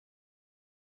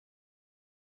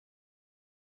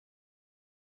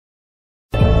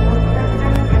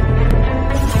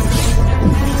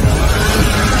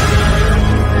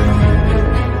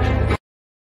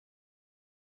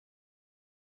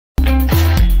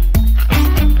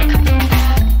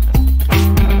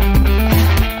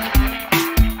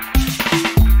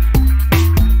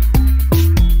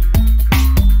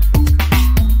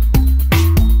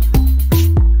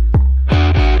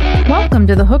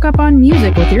to the Hookup on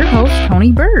Music with your host,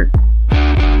 Tony Bird.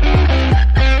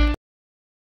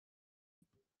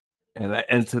 And I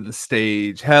enter the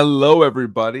stage. Hello,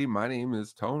 everybody. My name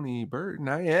is Tony Bird, and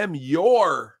I am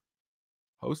your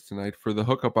host tonight for the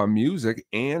Hookup on Music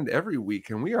and every week.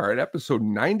 And we are at episode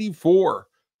 94.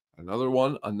 Another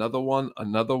one. And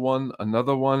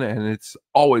it's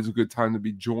always a good time to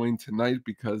be joined tonight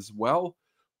because, well,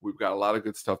 we've got a lot of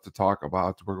good stuff to talk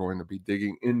about. We're going to be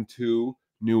digging into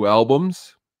new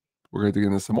albums. We're going to dig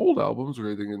into some old albums. We're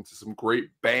going to dig into some great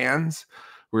bands.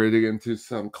 We're going to dig into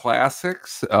some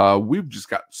classics. We've just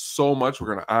got so much.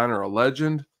 We're going to honor a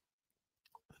legend.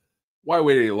 Why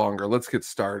wait any longer? Let's get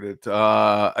started.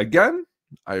 Again,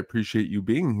 I appreciate you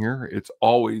being here. It's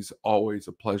always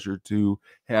a pleasure to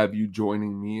have you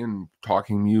joining me and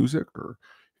talking music, or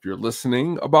if you're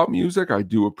listening about music, I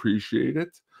do appreciate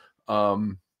it.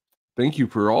 Thank you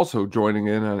for also joining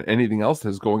in on anything else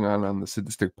that's going on the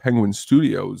Sadistic Penguin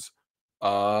Studios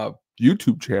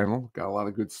YouTube channel. Got a lot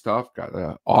of good stuff. Got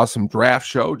an awesome draft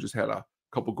show. Just had a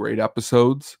couple great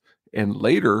episodes. And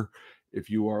later, if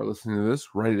you are listening to this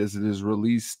right as it is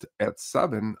released at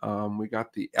 7, we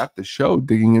got the At the Show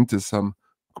digging into some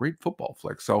great football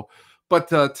flicks. But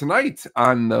tonight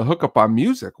on the Hookup on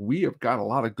Music, we have got a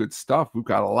lot of good stuff. We've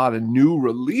got a lot of new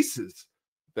releases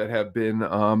that have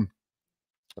been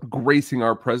gracing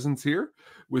our presence here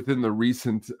within the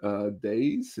recent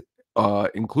days,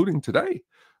 including today.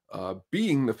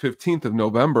 Being the 15th of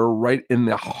November, right in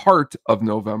the heart of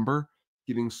November,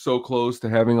 getting so close to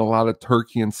having a lot of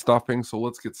turkey and stuffing. So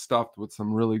let's get stuffed with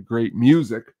some really great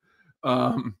music.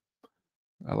 I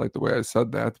like the way I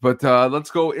said that, but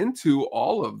let's go into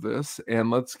all of this and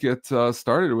let's get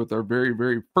started with our very,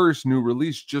 very first new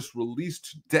release just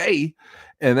released today.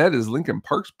 And that is Linkin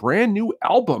Park's brand new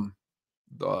album,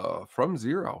 From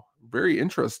Zero. Very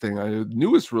interesting.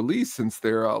 Newest release since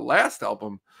their last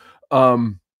album.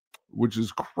 Which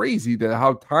is crazy that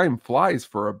how time flies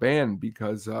for a band,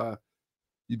 because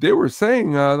they were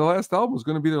saying the last album was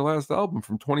going to be their last album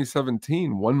from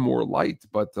 2017, One More Light.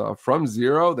 But From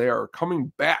Zero, they are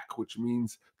coming back, which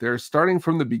means they're starting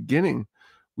from the beginning.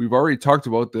 We've already talked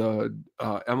about the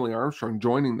Emily Armstrong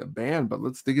joining the band, but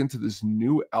let's dig into this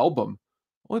new album.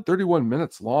 Only 31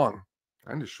 minutes long,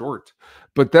 kind of short.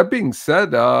 But that being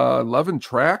said, 11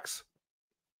 tracks.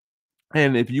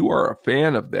 And if you are a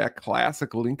fan of that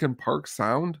classic Linkin Park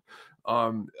sound,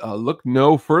 look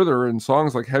no further in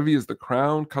songs like Heavy as the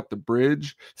Crown, Cut the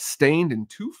Bridge, Stained, and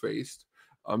Two-Faced.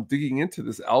 I'm digging into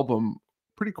this album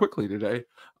pretty quickly today.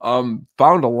 Found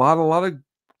a lot of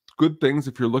good things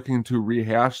if you're looking to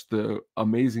rehash the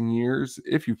amazing years,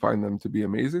 if you find them to be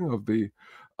amazing, of the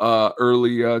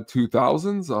early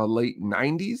 2000s, late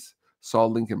 90s. Saw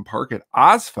Linkin Park at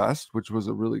Ozfest, which was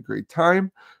a really great time.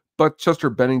 But Chester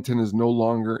Bennington is no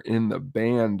longer in the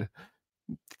band.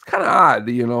 It's kind of odd,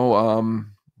 you know.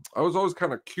 I was always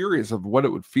kind of curious of what it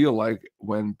would feel like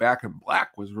when Back in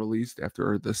Black was released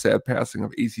after the sad passing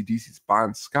of AC/DC's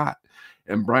Bon Scott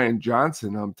and Brian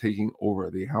Johnson taking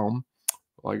over the helm.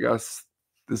 Well, I guess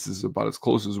this is about as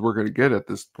close as we're going to get at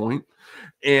this point.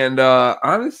 And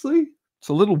honestly, it's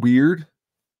a little weird.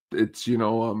 It's, you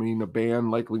know, I mean, a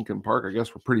band like Linkin Park, I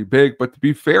guess we're pretty big. But to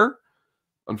be fair,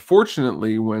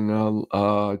 unfortunately, when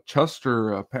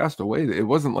Chester passed away, it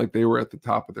wasn't like they were at the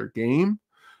top of their game,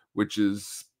 which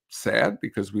is sad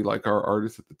because we like our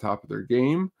artists at the top of their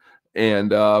game. And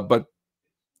but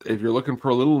if you're looking for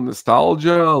a little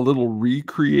nostalgia, a little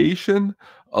recreation,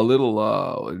 a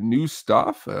little new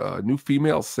stuff, a new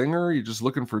female singer, you're just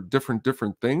looking for different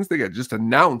things. They got just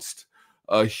announced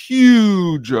a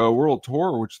huge world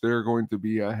tour, which they're going to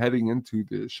be heading into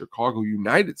the Chicago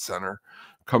United Center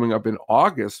coming up in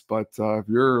August. But if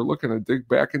you're looking to dig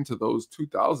back into those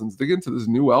 2000s, dig into this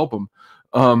new album.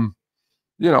 You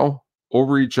know,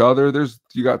 Over Each Other,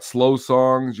 you got slow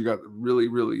songs, you got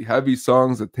really heavy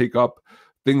songs that take up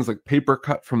things like Paper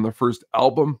Cut from the first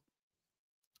album.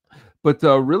 But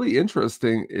really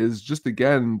interesting is just,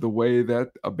 again, the way that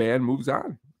a band moves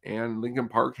on, and Linkin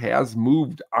Park has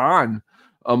moved on.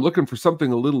 I'm looking for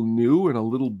something a little new and a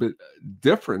little bit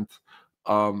different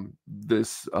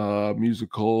this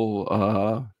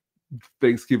musical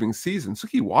Thanksgiving season.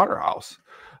 Suki Waterhouse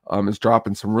is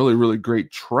dropping some really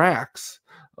great tracks.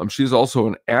 She's also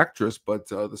an actress, but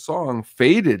the song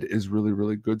Faded is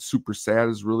really good. Super Sad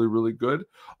is really good.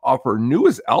 Off her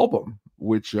newest album,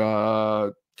 which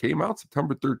came out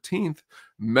September 13th,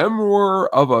 Memoir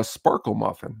of a Sparkle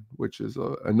Muffin, which is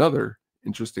another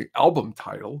interesting album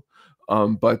title.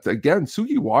 But again,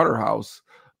 Suki Waterhouse,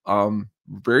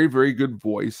 very good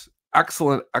voice,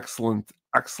 excellent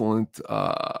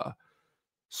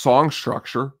song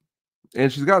structure,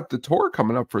 And she's got the tour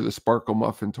coming up for the Sparkle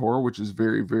Muffin tour, which is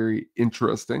very, very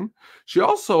interesting. She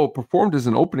also performed as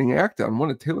an opening act on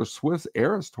one of Taylor Swift's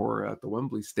Eras tour at the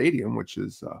Wembley Stadium, which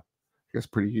is, I guess,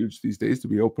 pretty huge these days to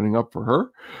be opening up for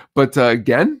her. But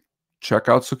again, check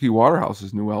out Suki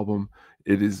Waterhouse's new album.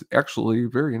 It is actually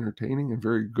very entertaining and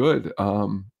very good.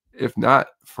 If not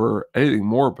for anything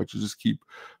more, but you just keep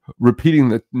repeating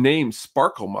the name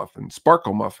Sparkle Muffin,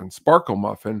 Sparkle Muffin, Sparkle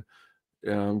Muffin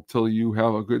until you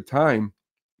have a good time.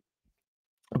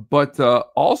 But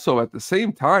also at the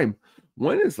same time,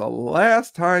 when is the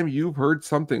last time you've heard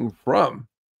something from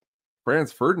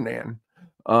Franz Ferdinand?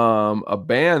 A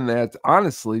band that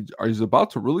honestly is about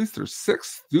to release their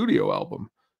sixth studio album.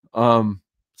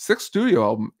 Sixth studio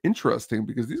album, interesting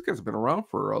because these guys have been around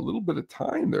for a little bit of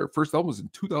time. Their first album was in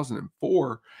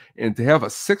 2004, and to have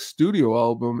a sixth studio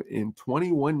album in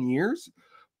 21 years,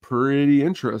 pretty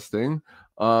interesting.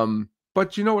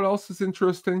 But you know what else is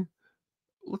interesting?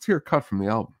 Let's hear a cut from the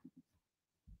album.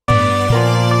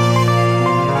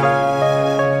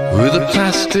 With a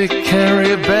plastic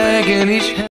carrier bag in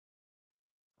each hand.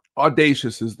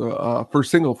 Audacious is the first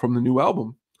single from the new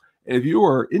album. And if you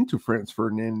are into Franz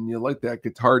Ferdinand and you like that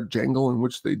guitar jangle in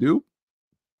which they do,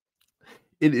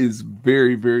 it is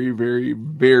very, very, very,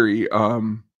 very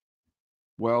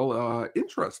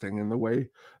interesting in the way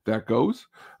that goes.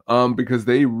 Because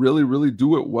they really, really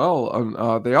do it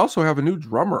well. They also have a new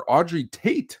drummer. Audrey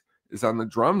Tate is on the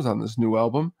drums on this new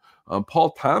album. Paul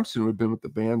Thompson, who had been with the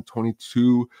band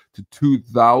 22 to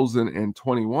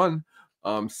 2021,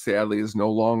 sadly is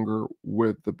no longer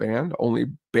with the band. Only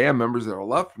band members that are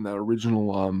left from that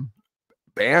original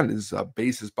band is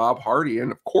bassist Bob Hardy,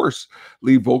 and of course,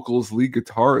 lead vocalist, lead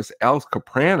guitarist Alex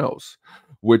Capranos,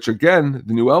 which again,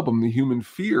 the new album, The Human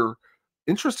Fear,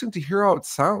 interesting to hear how it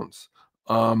sounds.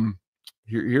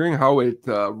 Hearing how it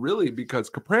really, because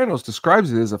Capranos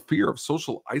describes it as a fear of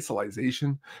social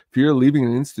isolation, fear of leaving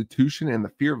an institution, and the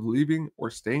fear of leaving or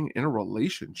staying in a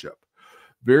relationship.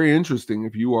 Very interesting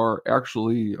if you are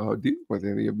actually dealing with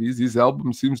any of these. These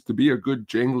albums seems to be a good,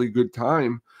 jangly, good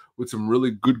time with some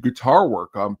really good guitar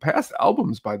work. Past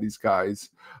albums by these guys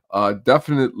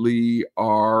definitely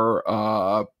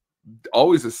are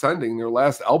always ascending. Their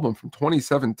last album from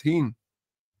 2017,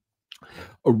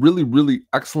 a really, really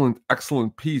excellent,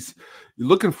 excellent piece. You're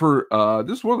looking for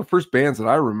this is one of the first bands that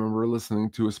I remember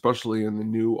listening to, especially in the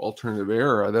new alternative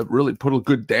era, that really put a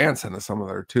good dance into some of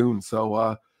their tunes.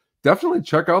 So definitely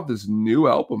check out this new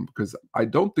album because I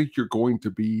don't think you're going to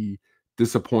be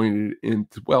disappointed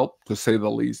well, to say the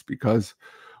least, because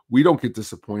we don't get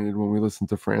disappointed when we listen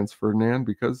to Franz Ferdinand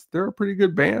because they're a pretty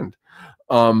good band.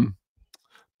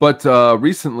 But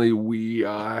recently we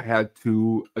had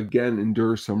to, again,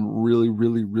 endure some really,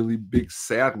 really, really big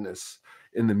sadness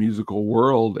in the musical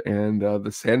world. And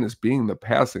the sadness being the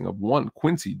passing of one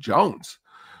Quincy Jones,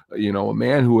 a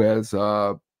man who has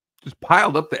just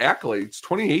piled up the accolades,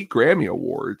 28 Grammy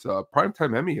Awards,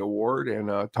 Primetime Emmy Award, and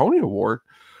a Tony Award,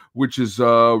 which is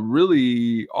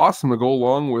really awesome to go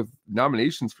along with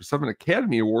nominations for 7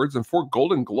 Academy Awards and 4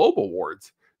 Golden Globe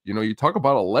Awards. You talk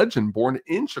about a legend born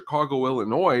in Chicago,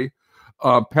 Illinois,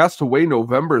 passed away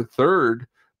November 3rd,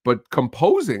 but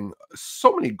composing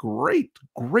so many great,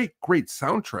 great, great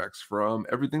soundtracks from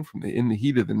everything from In the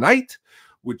Heat of the Night,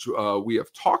 which we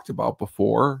have talked about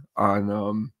before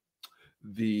on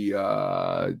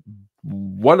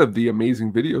one of the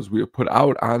amazing videos we have put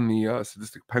out on the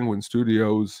Sadistic Penguin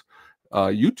Studios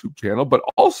YouTube channel, but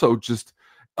also just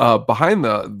behind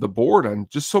the board on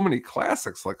just so many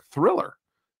classics like Thriller.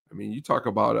 I mean, you talk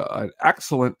about an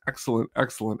excellent, excellent,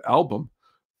 excellent album.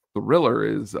 Thriller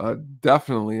is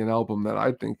definitely an album that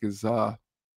I think is,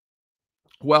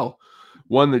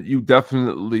 one that you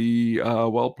definitely,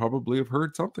 probably have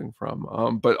heard something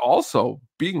from. But also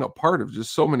being a part of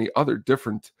just so many other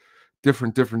different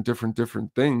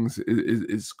things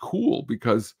is cool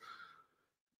because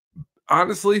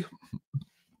honestly,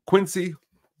 Quincy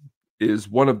is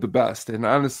one of the best. And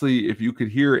honestly, if you could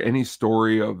hear any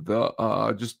story of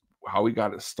the just how he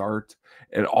got his start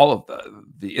and all of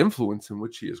the influence in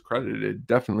which he is credited,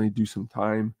 definitely do some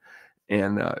time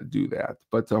and do that.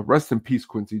 But rest in peace,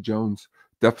 Quincy Jones.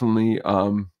 Definitely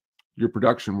your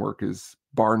production work is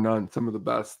bar none some of the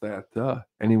best that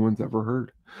anyone's ever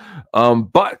heard.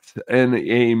 But in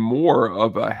a more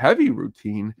of a heavy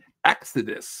routine,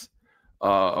 Exodus,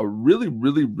 a really,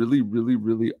 really, really, really,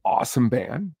 really awesome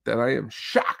band that I am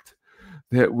shocked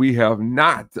that we have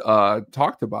not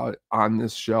talked about on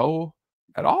this show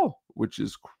at all, which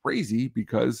is crazy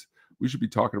because we should be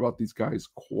talking about these guys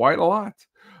quite a lot.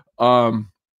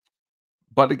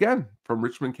 But again, from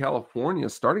Richmond, California,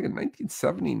 starting in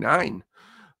 1979.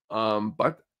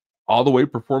 But all the way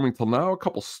performing till now. A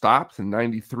couple stops in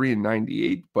 93 and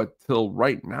 98, but till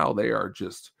right now, they are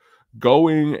just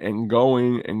going and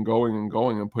going and going and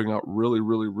going and putting out really,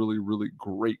 really, really, really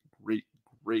great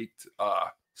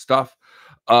stuff.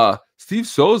 Steve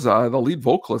Souza, the lead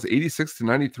vocalist, 86 to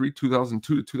 93,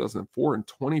 2002 to 2004, and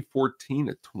 2014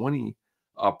 to 20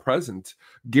 present.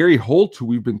 Gary Holt, who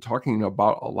we've been talking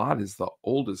about a lot, is the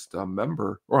oldest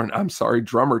member, or I'm sorry,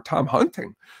 drummer. Tom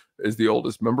Hunting is the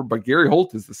oldest member, but Gary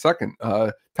Holt is the second.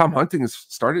 Tom Hunting has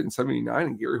started in 79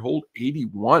 and Gary Holt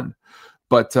 81.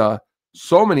 But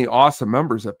so many awesome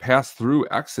members that passed through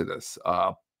Exodus.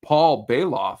 Paul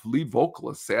Bailoff, lead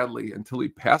vocalist, sadly, until he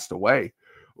passed away,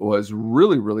 was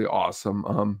really, really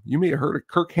awesome. You may have heard of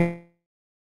Kirk Hammett.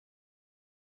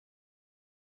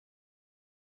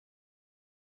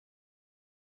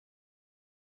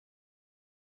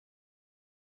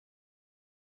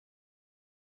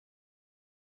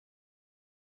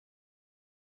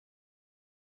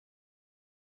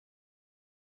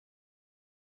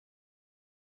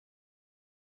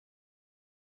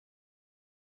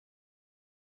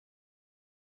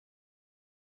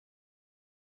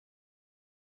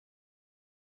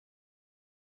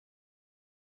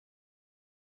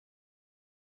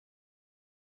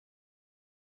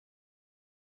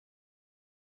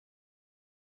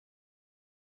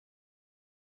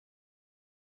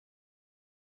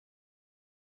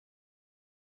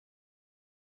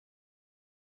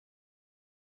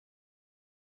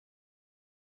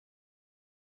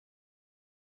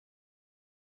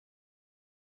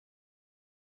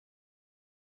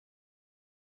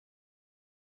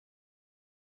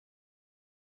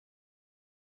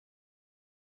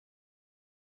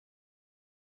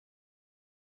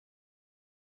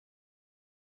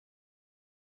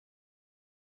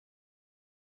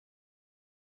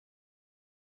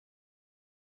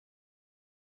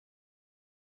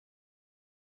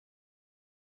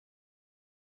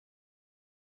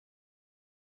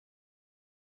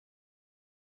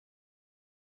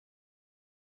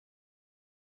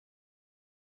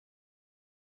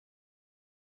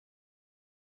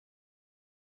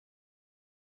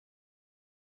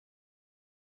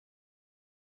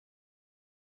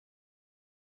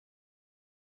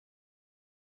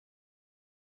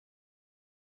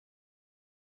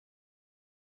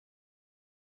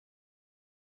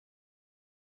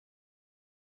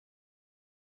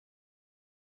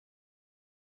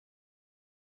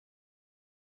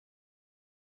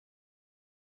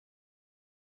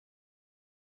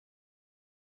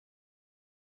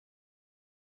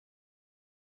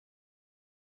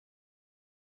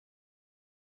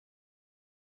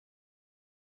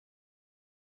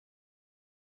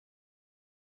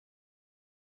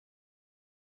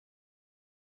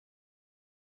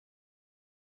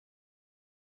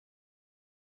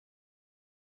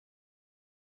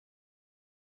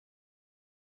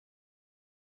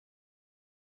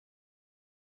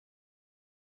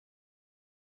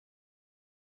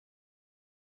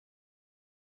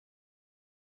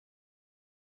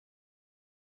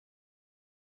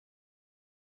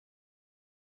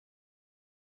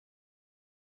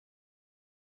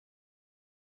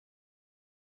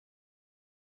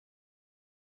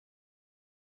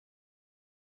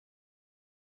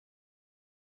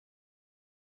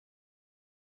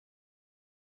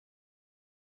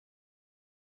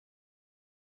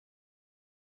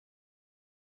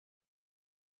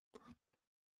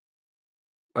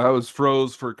 I was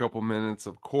froze for a couple minutes,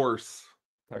 of course.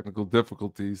 Technical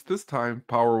difficulties. This time,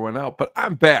 power went out, but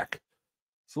I'm back.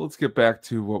 So let's get back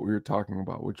to what we were talking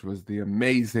about, which was the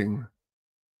amazing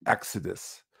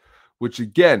Exodus, which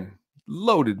again,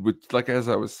 loaded with, like as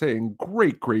I was saying,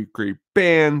 great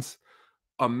bands,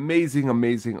 amazing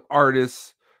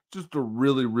artists, just a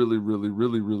really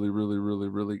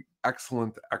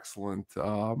excellent,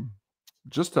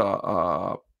 just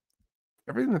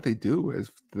everything that they do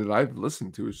is that I've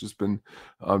listened to has just been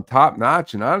top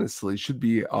notch, and honestly should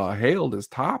be hailed as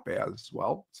top as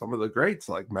well. Some of the greats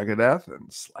like Megadeth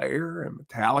and Slayer and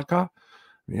Metallica.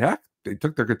 Yeah, they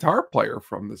took their guitar player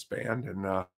from this band, and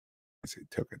I say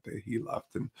took it, he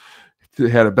left and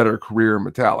had a better career in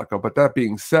Metallica. But that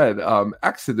being said,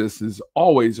 Exodus is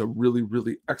always a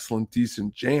really excellent,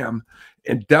 decent jam,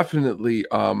 and definitely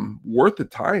worth the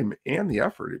time and the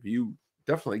effort if you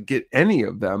definitely get any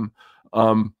of them.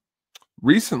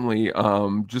 Recently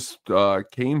just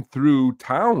came through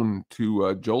town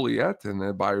to Joliet,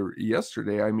 and by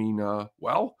yesterday I mean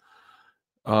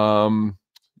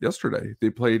yesterday they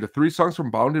played 3 songs from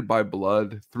Bounded by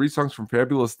Blood, 3 songs from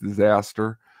Fabulous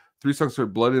Disaster, 3 songs by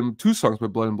Blood and 2 songs by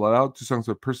Blood and Blood Out, 2 songs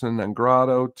by Persona Non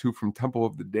Grata, 2 from Temple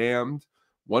of the Damned,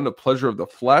 1 to Pleasure of the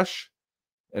Flesh,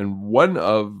 and one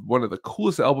of the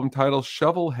coolest album titles,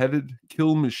 Shovel-Headed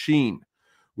Kill Machine,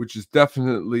 which is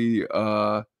definitely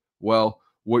well,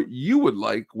 what you would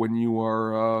like when you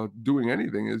are doing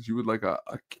anything is you would like a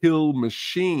kill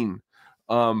machine.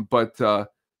 But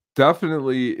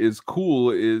definitely is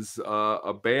cool is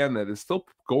a band that is still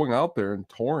going out there and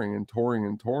touring and touring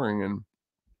and touring, and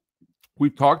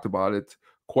we've talked about it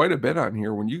quite a bit on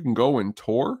here. When you can go and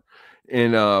tour,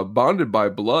 and Bonded by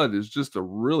Blood is just a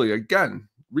really, again,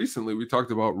 recently we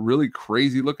talked about really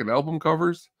crazy looking album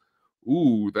covers.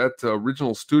 Ooh, that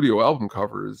original studio album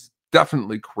cover is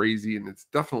definitely crazy, and it's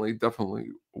definitely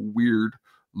weird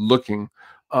looking.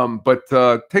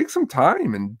 But take some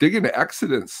time and dig into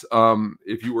Exodus.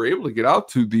 If you were able to get out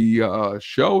to the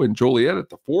show in Joliet at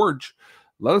the Forge,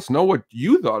 let us know what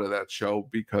you thought of that show,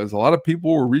 because a lot of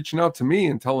people were reaching out to me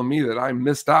and telling me that I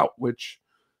missed out, which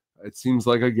it seems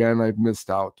like, again, I've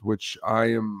missed out, which I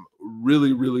am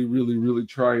really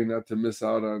trying not to miss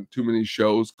out on too many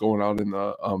shows going out in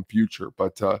the future.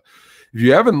 But if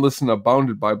you haven't listened to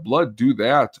Bounded by Blood, do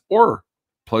that, or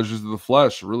Pleasures of the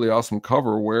Flesh, a really awesome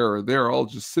cover where they're all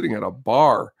just sitting at a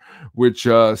bar, which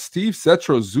Steve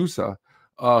Cetrozusa,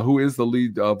 who is the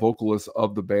lead vocalist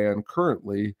of the band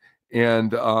currently,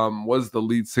 and was the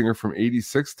lead singer from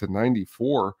 86 to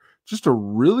 94. Just a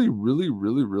really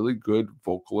good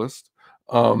vocalist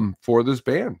for this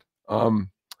band.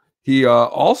 He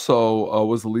also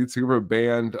was the lead singer of a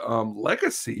band,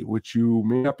 Legacy, which you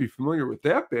may not be familiar with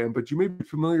that band, but you may be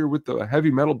familiar with the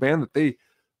heavy metal band that they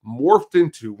morphed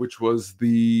into, which was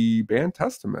the band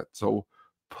Testament. So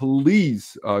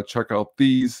please check out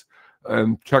these,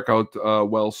 and check out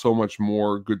well, so much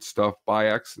more good stuff by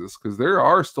Exodus, because they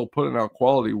are still putting out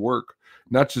quality work,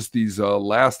 not just these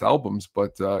last albums,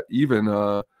 but even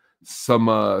some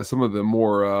of the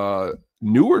more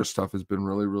newer stuff has been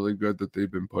really good that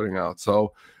they've been putting out.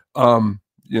 So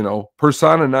you know,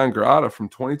 Persona Non Grata from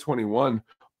 2021,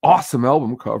 awesome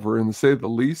album cover, and to say the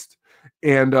least.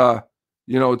 And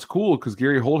you know, it's cool because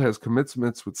Gary Holt has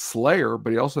commitments with Slayer,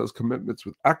 but he also has commitments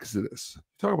with Exodus.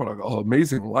 Talk about an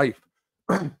amazing life.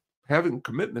 Having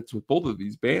commitments with both of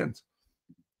these bands,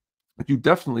 you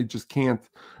definitely just can't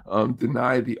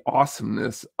deny the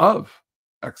awesomeness of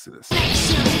Exodus.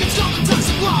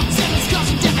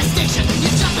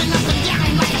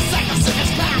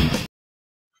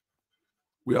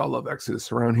 We all love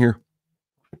Exodus around here.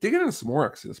 Dig into some more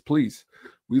Exodus, please.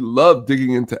 We love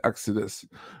digging into Exodus.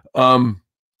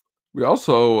 We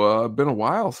also been a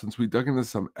while since we dug into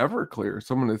some Everclear.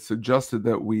 Someone had suggested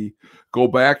that we go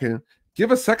back and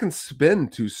give a second spin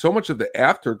to So Much of the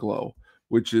Afterglow,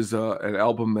 which is an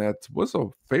album that was a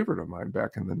favorite of mine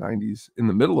back in the 90s, in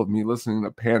the middle of me listening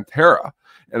to Pantera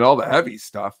and all the heavy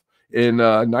stuff. In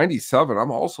 97, I'm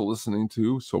also listening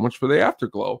to So Much for the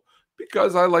Afterglow,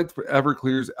 because I liked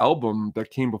Everclear's album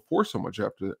that came before So Much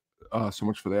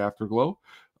for the Afterglow,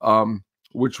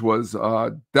 which was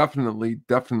definitely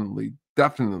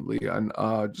an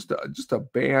just a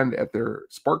band at their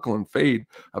sparkle and fade,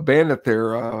 a band at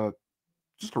their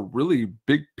just a really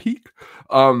big peak.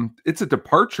 It's a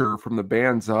departure from the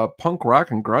band's punk rock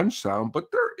and grunge sound,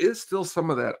 but there is still some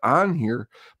of that on here.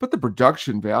 But the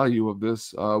production value of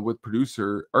this with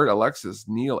producer Art Alexis,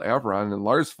 Neil Averon, and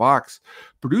Lars Fox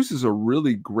produces a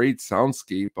really great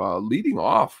soundscape, leading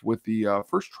off with the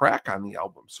first track on the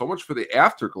album, So Much for the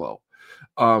Afterglow.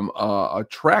 A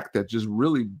track that just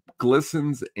really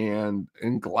glistens and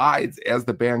glides as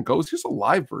the band goes. Here's a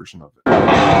live version of it.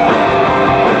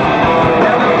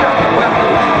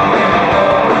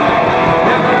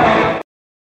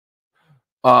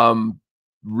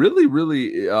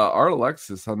 Really Art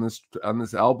Alexis on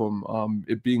this album,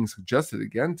 it being suggested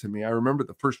again to me. I remember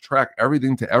the first track,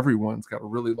 Everything to Everyone's got a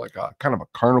really like a kind of a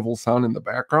carnival sound in the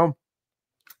background.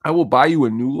 I Will Buy You a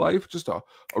New Life, just a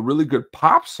really good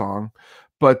pop song.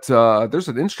 But there's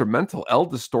an instrumental, El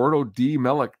Distorto di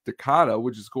Melicicata,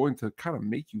 which is going to kind of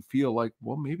make you feel like,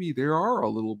 well, maybe they are a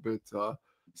little bit,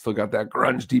 still got that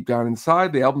grunge deep down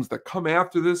inside. The albums that come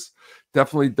after this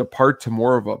definitely depart to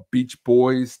more of a Beach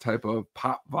Boys type of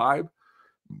pop vibe.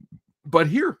 But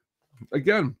here,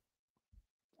 again,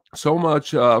 So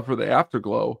Much for the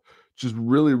Afterglow just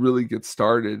really gets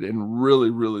started and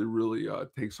really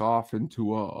takes off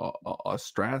into a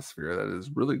stratosphere that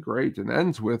is really great, and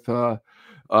ends with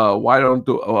Why Don't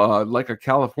Do Like a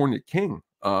California King,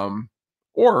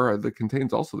 or that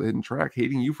contains also the hidden track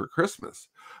Hating You for Christmas.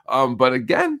 But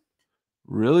again,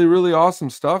 really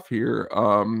awesome stuff here.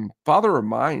 Father of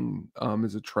Mine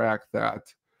is a track that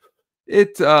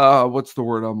it what's the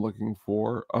word I'm looking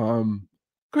for,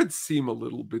 could seem a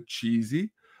little bit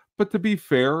cheesy, But to be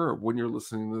fair, when you're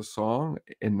listening to this song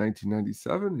in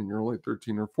 1997 and you're only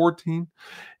 13 or 14,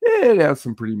 it has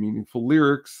some pretty meaningful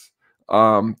lyrics.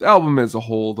 The album as a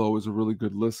whole, though, is a really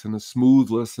good listen, a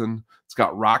smooth listen. It's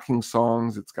got rocking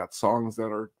songs. It's got songs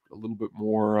that are a little bit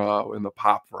more in the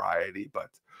pop variety.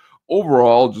 But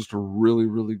overall, just a really,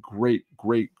 really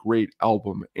great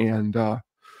album. And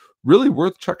really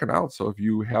worth checking out. So if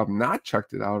you have not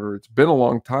checked it out or it's been a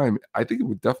long time, I think it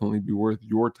would definitely be worth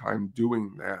your time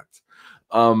doing that.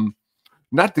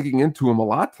 Not digging into him a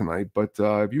lot tonight, but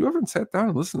if you haven't sat down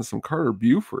and listened to some Carter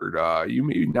Buford, you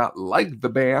may not like the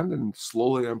band, and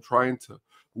slowly I'm trying to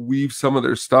weave some of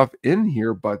their stuff in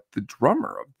here, but the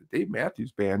drummer of the Dave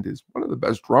Matthews Band is one of the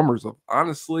best drummers of,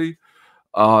 honestly,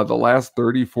 the last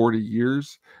 30, 40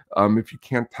 years. If you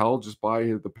can't tell just by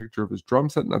the picture of his drum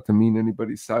set, not to mean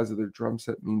anybody's size of their drum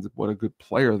set means what a good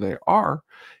player they are.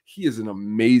 He is an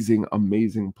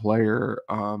amazing player.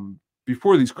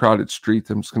 Before these crowded streets,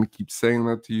 I'm just going to keep saying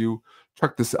that to you.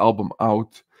 Check this album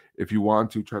out if you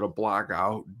want to. Try to block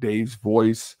out Dave's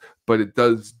voice, but it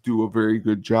does do a very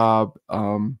good job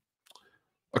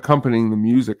accompanying the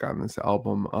music on this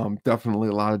album. Definitely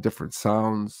a lot of different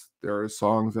sounds. There are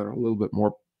songs that are a little bit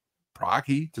more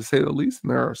procky, to say the least,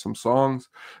 and there are some songs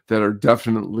that are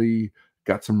definitely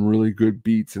got some really good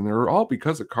beats, and they're all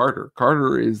because of Carter.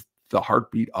 Carter is the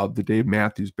heartbeat of the Dave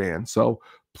Matthews Band. So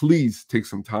please take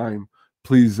some time.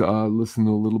 Please listen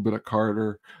to a little bit of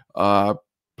Carter.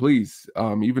 Please,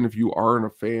 even if you aren't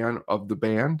a fan of the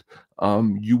band,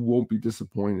 you won't be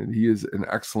disappointed. He is an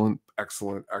excellent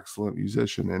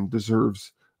musician and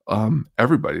deserves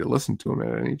everybody to listen to him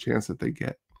at any chance that they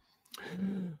get.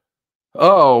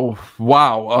 Oh,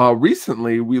 wow.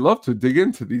 Recently, we love to dig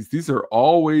into these. These are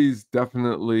always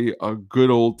definitely a good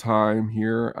old time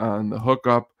here on the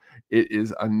Hookup. It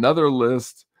is another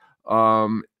list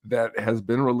that has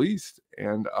been released,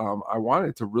 and I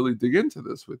wanted to really dig into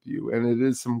this with you. And it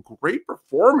is some great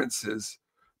performances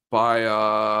by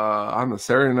on the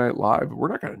Saturday Night Live. We're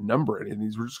not going to number any of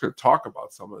these. We're just going to talk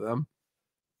about some of them.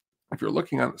 If you're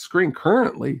looking on the screen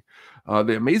currently,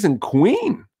 the amazing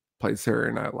Queen plays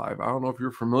Saturday Night Live. I don't know if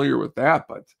you're familiar with that,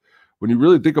 but when you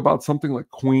really think about something like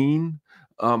Queen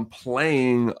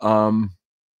playing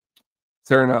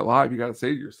Saturday Night Live, you got to say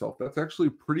to yourself, that's actually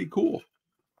pretty cool.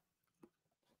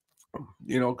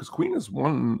 You know, because Queen is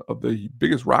one of the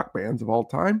biggest rock bands of all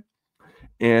time.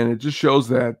 And it just shows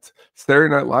that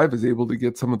Saturday Night Live is able to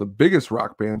get some of the biggest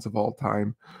rock bands of all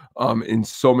time in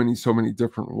so many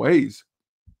different ways.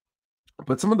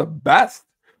 But some of the best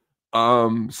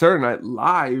Saturday Night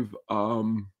Live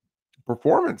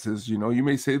performances, you know, you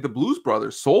may say the Blues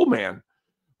Brothers, Soul Man,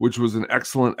 which was an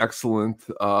excellent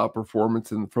performance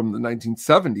from the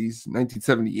 1970s,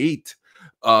 1978.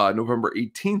 November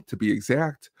 18th to be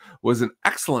exact, was an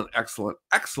excellent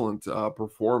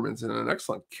performance and an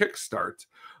excellent kickstart.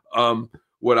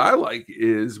 What I like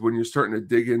is when you're starting to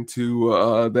dig into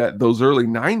those early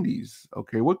 90s,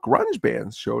 okay, what grunge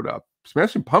bands showed up?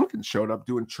 Smashing Pumpkins showed up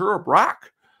doing Churro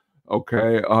Brock.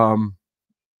 Okay,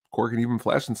 Corgan even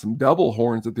flashing some double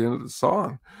horns at the end of the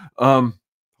song. Host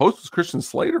was Christian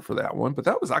Slater for that one, but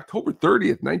that was October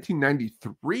 30th,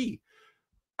 1993.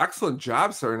 Excellent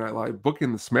job, Saturday Night Live,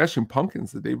 booking the Smashing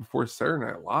Pumpkins the day before Saturday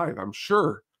Night Live. I'm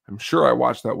sure I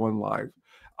watched that one live.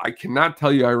 I cannot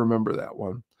tell you I remember that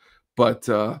one. But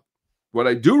what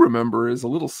I do remember is a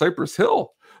little Cypress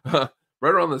Hill right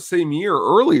around the same year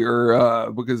earlier,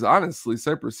 because honestly,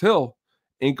 Cypress Hill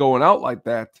ain't going out like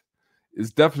that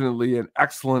is definitely an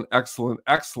excellent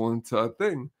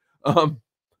thing.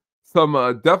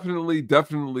 Some definitely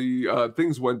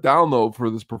things went down, though, for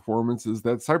this performance is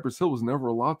that Cypress Hill was never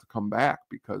allowed to come back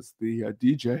because the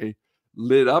DJ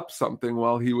lit up something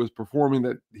while he was performing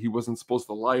that he wasn't supposed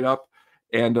to light up.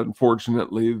 And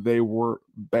unfortunately, they were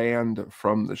banned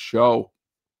from the show.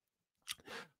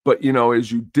 But, you know,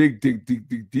 as you dig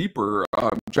deeper,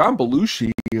 John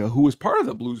Belushi, who was part of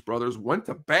the Blues Brothers, went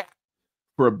to bat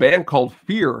for a band called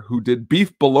Fear, who did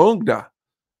Beef Bologna.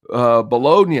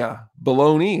 Bologna.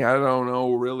 I don't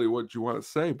know really what you want to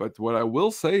say, but what I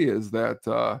will say is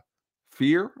that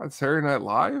Fear on Saturday Night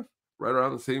Live, right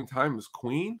around the same time as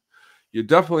Queen, you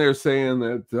definitely are saying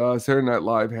that Saturday Night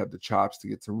Live had the chops to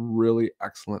get some really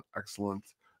excellent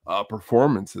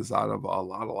performances out of a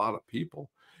lot of people.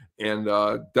 And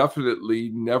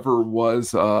definitely never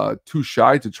was too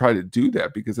shy to try to do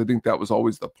that, because I think that was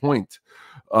always the point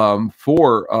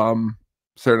for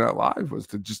Saturday Night Live, was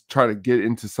to just try to get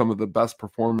into some of the best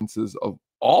performances of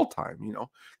all time. You know,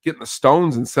 getting the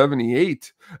Stones in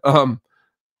 '78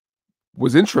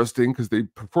 was interesting because they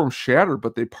performed Shatter,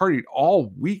 but they partied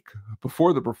all week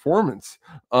before the performance.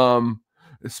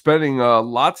 spending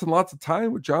lots and lots of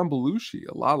time with John Belushi,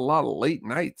 a lot of late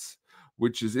nights,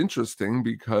 which is interesting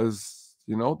because,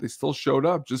 you know, they still showed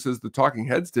up just as the Talking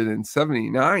Heads did in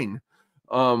 79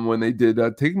 when they did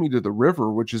Take Me to the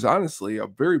River, which is honestly a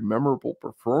very memorable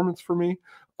performance for me.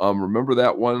 Remember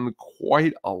that one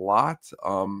quite a lot.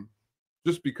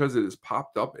 Just because it has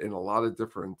popped up in a lot of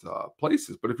different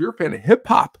places. But if you're a fan of hip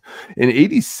hop, in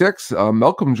 '86,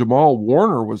 Malcolm Jamal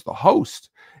Warner was the host.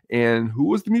 And who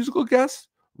was the musical guest?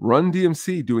 Run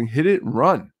DMC doing Hit It and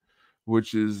Run,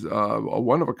 which is a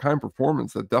one of a kind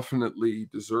performance that definitely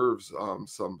deserves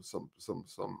some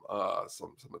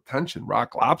attention.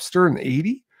 Rock Lobster in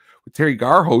 '80 with Terry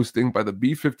Garr hosting by the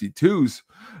B-52s.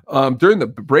 During the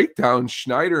breakdown,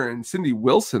 Schneider and Cindy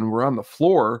Wilson were on the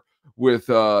floor with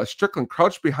Strickland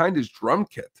crouched behind his drum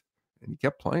kit, and he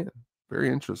kept playing. Very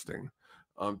interesting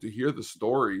to hear the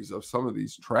stories of some of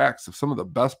these tracks, of some of the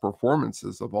best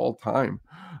performances of all time.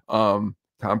 Tom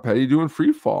Petty doing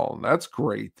Free Fall, and that's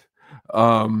great.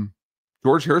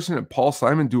 George Harrison and Paul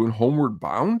Simon doing Homeward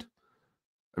Bound.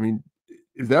 I mean,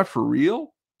 is that for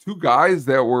real? Two guys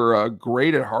that were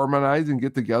great at harmonizing,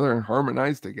 get together and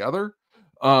harmonize together.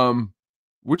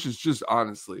 Which is just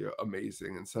honestly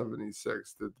amazing in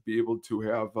 76 to be able to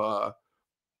have a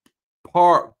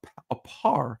par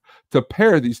to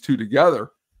pair these two together.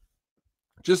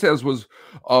 Just as was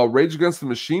Rage Against the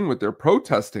Machine with their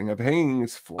protesting of hanging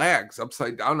his flags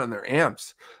upside down on their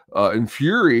amps,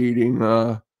 infuriating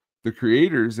the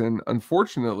creators. And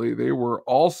unfortunately, they were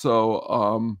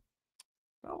also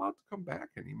not allowed to come back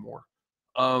anymore.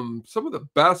 Some of the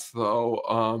best,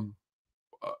 though,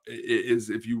 is,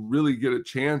 if you really get a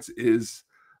chance, is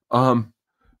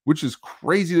which is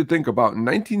crazy to think about. In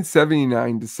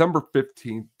 1979, December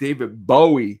 15th, David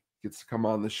Bowie gets to come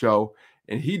on the show,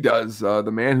 and he does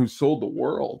The Man Who Sold the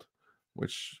World,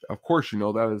 which, of course, you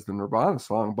know that is the Nirvana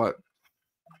song, but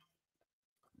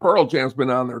Pearl Jam's been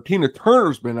on there. Tina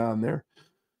Turner's been on there.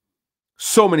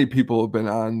 So many people have been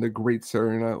on the Great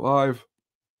Saturday Night Live.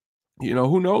 You know,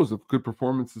 who knows if good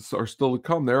performances are still to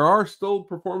come. There are still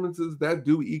performances that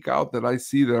do eke out that I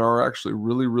see that are actually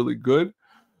really, really good.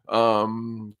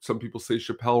 Some people say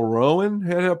Chappelle Rowan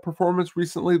had a performance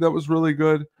recently that was really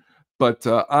good. But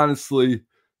honestly,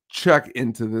 check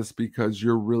into this because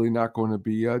you're really not going to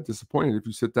be disappointed if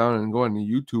you sit down and go on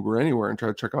YouTube or anywhere and try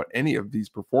to check out any of these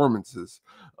performances.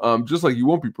 Just like you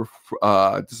won't be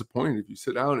disappointed if you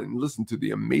sit down and listen to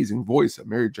the amazing voice of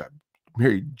Mary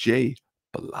J.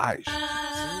 Blige.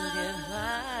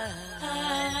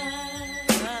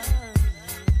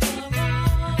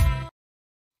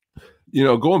 You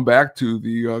know, going back to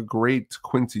the great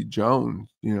Quincy Jones,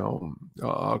 you know,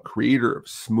 creator of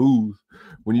smooth.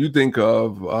 When you think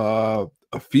of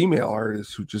a female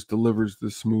artist who just delivers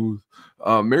the smooth,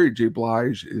 Mary J.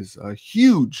 Blige is a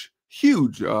huge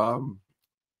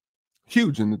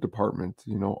in the department,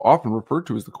 you know, often referred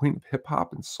to as the queen of hip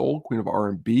hop and soul, queen of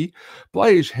R&B.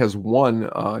 Blige has won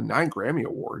 9 Grammy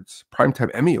Awards, Primetime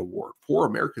Emmy Award, 4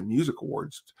 American Music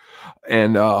Awards,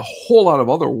 and a whole lot of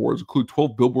other awards, include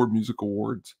 12 Billboard Music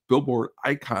Awards, Billboard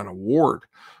Icon Award.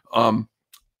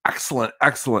 Excellent.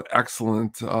 What's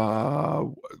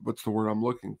the word I'm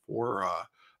looking for?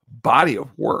 Body of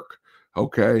work.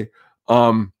 Okay.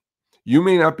 You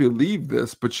may not believe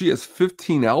this, but she has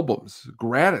 15 albums,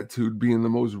 Gratitude being the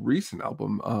most recent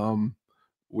album,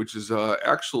 which is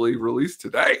actually released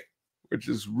today, which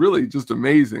is really just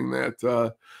amazing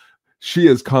that she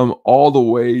has come all the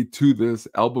way to this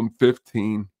album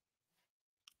 15,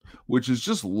 which is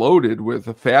just loaded with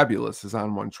a Fabulous is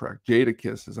on one track,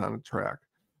 Jadakiss is on a track,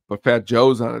 but Fat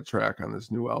Joe's on a track on this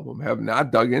new album. Have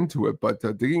not dug into it, but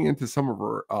digging into some of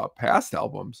her past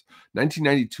albums,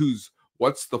 1992's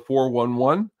What's the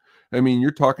 411? I mean, you're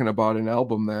talking about an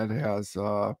album that has,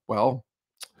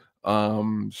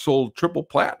 sold triple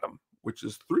platinum, which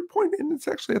is and it's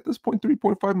actually at this point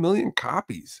 3.5 million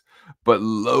copies, but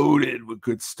loaded with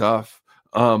good stuff.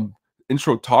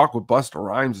 Intro Talk with Busta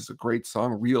Rhymes is a great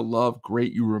song. Real Love,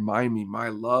 great. You Remind Me, My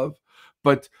Love.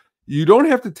 But you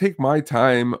don't have to take my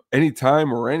time, any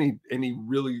time, or any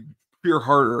really pure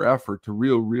heart or effort to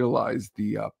realize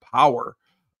the power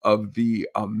of the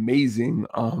amazing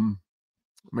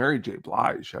Mary J.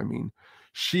 Blige. I mean,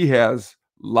 she has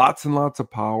lots and lots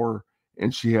of power,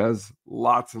 and she has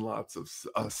lots and lots of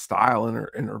style in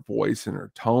her voice and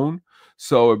her tone.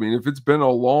 So, I mean, if it's been a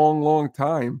long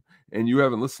time and you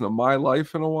haven't listened to My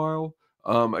Life in a while,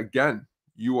 again,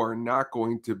 you are not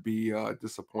going to be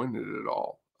disappointed at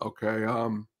all. Okay.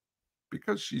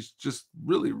 Because she's just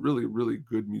really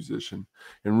good musician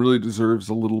and really deserves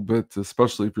a little bit,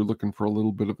 especially if you're looking for a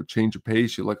little bit of a change of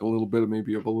pace. You like a little bit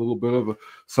of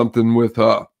something with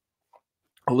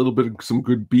a little bit of some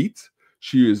good beats.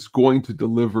 She is going to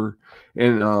deliver,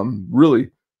 and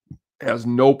really has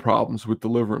no problems with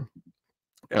delivering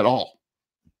at all.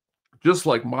 Just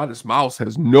like Modest Mouse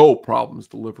has no problems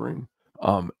delivering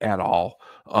at all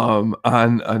on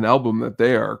an album that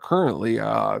they are currently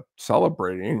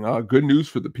celebrating. Good news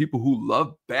for the people who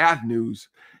love bad news.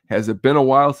 Has it been a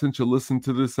while since you listened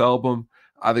to this album?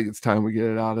 I think it's time we get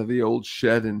it out of the old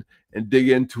shed and dig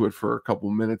into it for a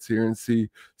couple minutes here and see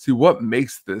what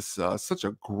makes this such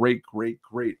a great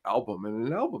album, and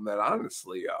an album that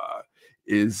honestly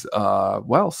is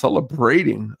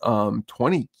celebrating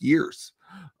 20 years.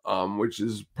 Which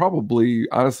is probably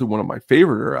honestly one of my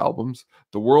favorite albums.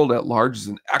 The World at Large is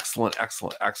an excellent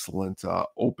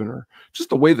opener. Just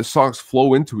the way the songs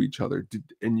flow into each other,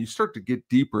 and you start to get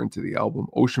deeper into the album.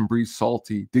 Ocean Breeze,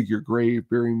 Salty, Dig Your Grave,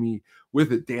 Bury Me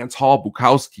With It, Dance Hall,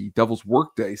 Bukowski, Devil's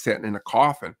Workday, Satin in a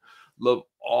Coffin. Love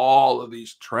all of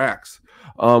these tracks.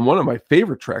 One of my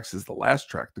favorite tracks is the last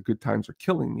track, The Good Times Are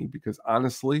Killing Me, because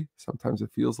honestly, sometimes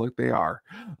it feels like they are.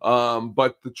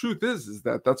 But the truth is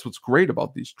that that's what's great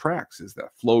about these tracks, is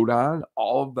that flowed on,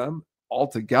 all of them, all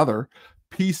together,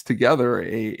 pieced together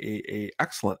a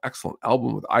excellent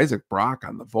album with Isaac Brock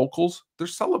on the vocals. They're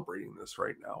celebrating this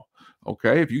right now.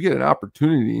 Okay, if you get an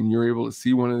opportunity and you're able to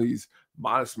see one of these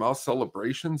Modest Mouse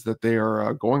celebrations that they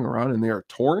are going around and they are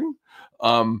touring,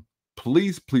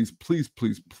 please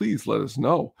let us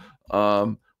know.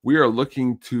 We are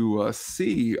looking to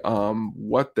see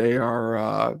what they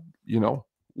are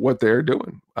what they're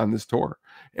doing on this tour,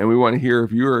 and we want to hear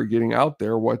if you are getting out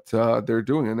there what they're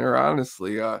doing. And they're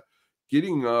honestly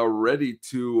getting ready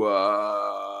to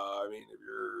I mean, if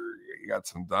you got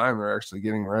some time, they're actually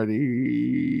getting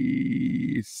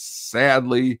ready,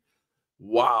 sadly.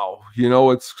 Wow. You know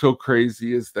what's so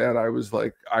crazy is that I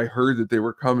heard that they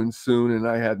were coming soon, and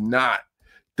I had not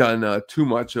done too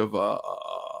much of a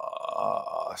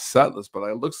set list, but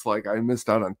it looks like I missed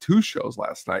out on 2 shows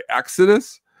last night.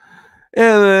 Exodus,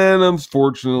 and then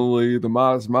unfortunately the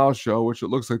Modest Mouse show, which it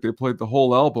looks like they played the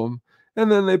whole album,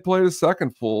 and then they played a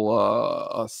second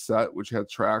full set, which had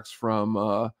tracks from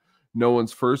No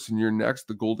One's First and You're Next,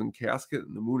 The Golden Casket,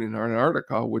 and The Moon in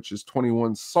Antarctica, which is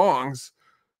 21 songs.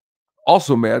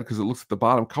 Also mad because it looks at the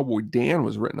bottom, Cowboy Dan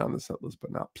was written on the set list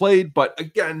but not played. But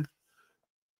again,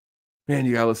 man,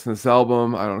 you gotta listen to this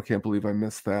album. Can't believe I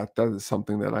missed that. That is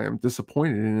something that I am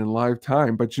disappointed in live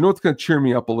time. But you know what's gonna cheer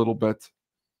me up a little bit?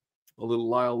 A little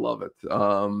Lyle Lovett.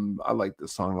 I like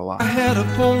this song a lot. I had a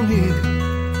pony,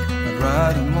 I'd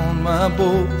ride him on my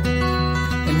boat,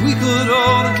 and we could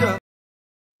all go.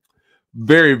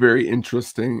 Very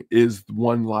interesting is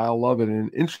one Lyle Lovett,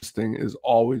 and interesting is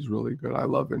always really good. I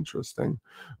love interesting.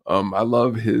 I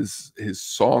love his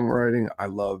songwriting. I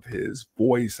love his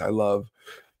voice. I love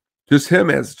just him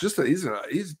as just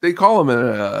they call him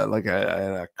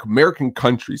an American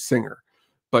country singer,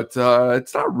 but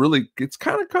it's not really. It's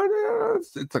kind of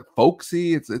it's like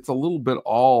folksy. It's a little bit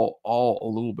all a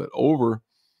little bit over.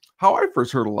 How I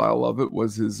first heard of Lyle Lovett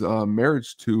was his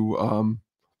marriage to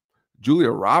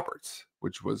Julia Roberts,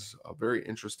 which was a very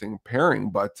interesting pairing.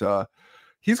 But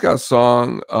he's got a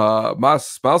song, my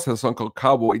spouse has a song called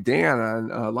Cowboy Dan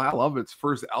on Lyle Lovett's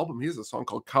first album. He has a song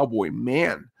called Cowboy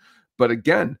Man. But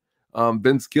again,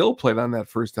 Vince Gill played on that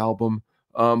first album.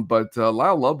 But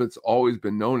Lyle Lovett's always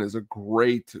been known as a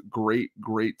great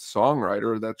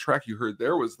songwriter. That track you heard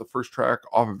there was the first track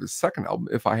off of his second album,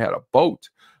 If I Had a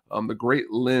Boat. The great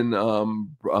Lynn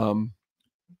from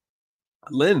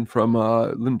Lynn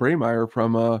Brameyer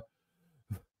from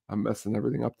I'm messing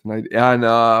everything up tonight, and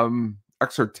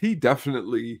XRT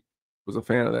definitely was a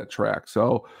fan of that track.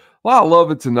 So Lyle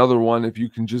Lovett's another one. If you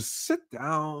can just sit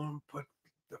down, put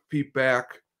the feet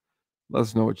back, let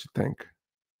us know what you think.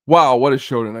 Wow, what a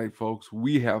show tonight, folks.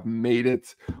 We have made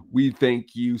it. We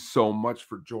thank you so much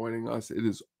for joining us. It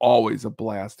is always a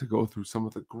blast to go through some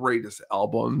of the greatest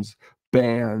albums,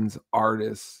 bands,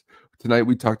 artists. Tonight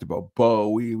we talked about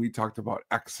Bowie, we talked about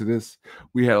Exodus.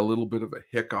 We had a little bit of a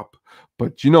hiccup,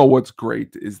 but you know what's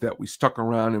great is that we stuck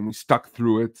around and we stuck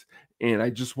through it. And I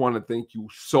just want to thank you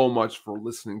so much for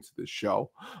listening to this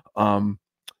show.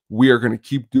 We are going to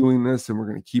keep doing this, and we're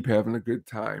going to keep having a good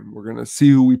time. We're going to see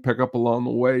who we pick up along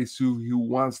the way, see who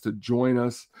wants to join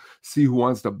us, see who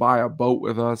wants to buy a boat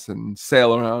with us and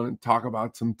sail around and talk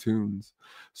about some tunes.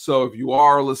 So if you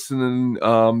are listening,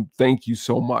 thank you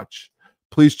so much.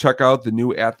 Please check out the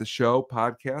new At the Show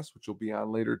podcast, which will be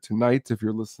on later tonight if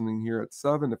you're listening here at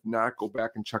 7. If not, go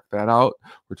back and check that out.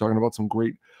 We're talking about some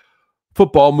great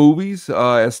football movies.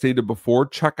 As stated before,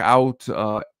 check out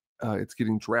It's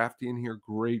Getting Drafty in here.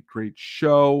 Great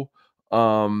show.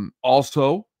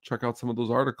 Also, check out some of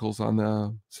those articles on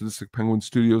the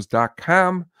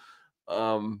sadisticpenguinstudios.com.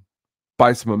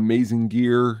 Buy some amazing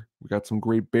gear. We got some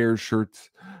great Bears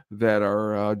shirts that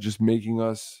are just making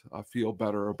us feel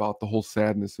better about the whole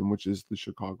sadness in which is the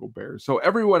Chicago Bears. So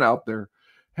everyone out there,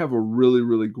 have a really,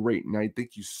 really great night.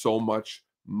 Thank you so much.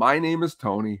 My name is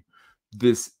Tony.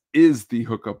 This is the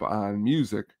Hookup on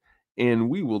Music, and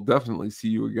we will definitely see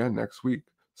you again next week.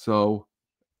 So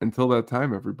until that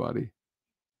time, everybody,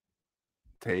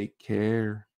 take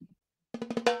care.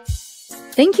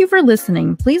 Thank you for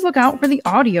listening. Please look out for the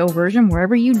audio version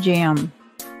wherever you jam.